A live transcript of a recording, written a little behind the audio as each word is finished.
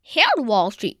Hailed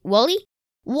Wall Street Willie.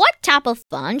 What type of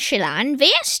fund should I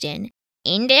invest in?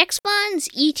 Index funds,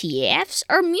 ETFs,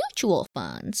 or mutual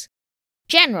funds?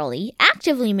 Generally,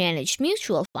 actively managed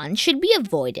mutual funds should be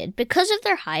avoided because of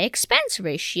their high expense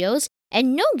ratios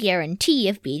and no guarantee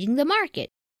of beating the market.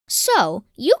 So,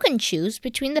 you can choose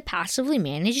between the passively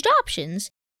managed options,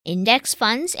 index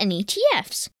funds and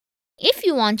ETFs. If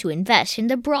you want to invest in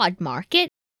the broad market,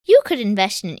 you could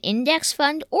invest in an index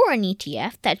fund or an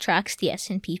ETF that tracks the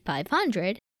S&P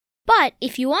 500. But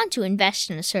if you want to invest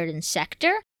in a certain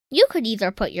sector, you could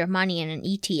either put your money in an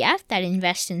ETF that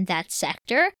invests in that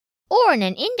sector or in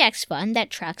an index fund that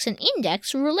tracks an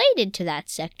index related to that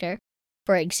sector.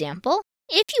 For example,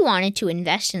 if you wanted to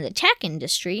invest in the tech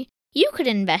industry, you could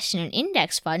invest in an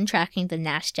index fund tracking the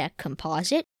Nasdaq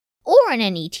Composite or in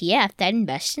an ETF that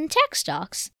invests in tech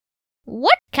stocks.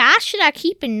 What costs should I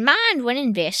keep in mind when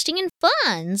investing in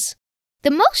funds?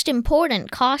 The most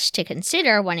important cost to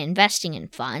consider when investing in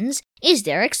funds is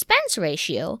their expense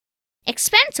ratio.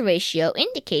 Expense ratio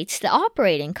indicates the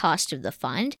operating cost of the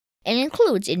fund and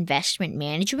includes investment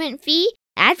management fee,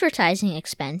 advertising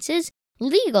expenses,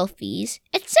 legal fees,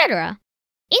 etc.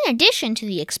 In addition to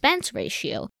the expense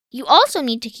ratio, you also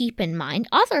need to keep in mind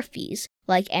other fees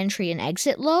like entry and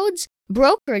exit loads,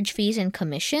 brokerage fees and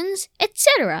commissions,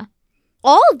 etc.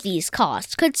 All of these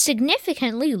costs could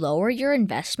significantly lower your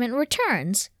investment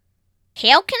returns.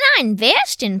 How can I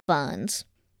invest in funds?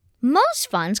 Most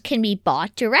funds can be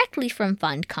bought directly from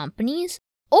fund companies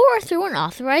or through an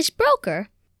authorized broker.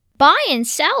 Buy and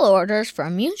sell orders for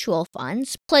mutual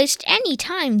funds placed any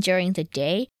time during the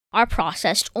day are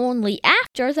processed only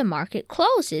after the market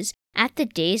closes at the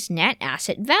day's net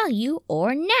asset value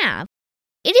or NAV.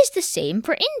 It is the same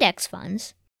for index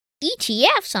funds.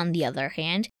 ETFs, on the other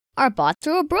hand, are bought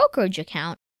through a brokerage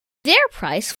account. Their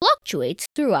price fluctuates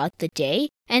throughout the day,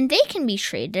 and they can be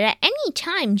traded at any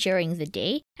time during the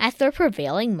day at their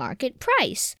prevailing market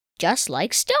price, just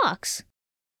like stocks.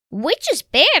 Which is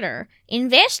better,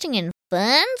 investing in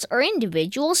funds or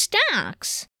individual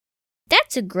stocks?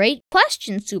 That's a great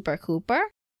question, Super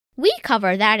Cooper. We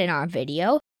cover that in our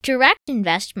video, Direct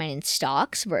Investment in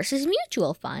Stocks versus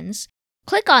Mutual Funds.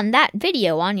 Click on that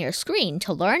video on your screen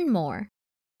to learn more.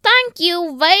 Thank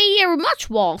you very much,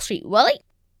 Wall Street Willie.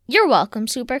 You're welcome,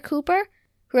 Super Cooper.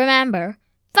 Remember,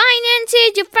 finance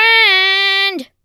is your friend.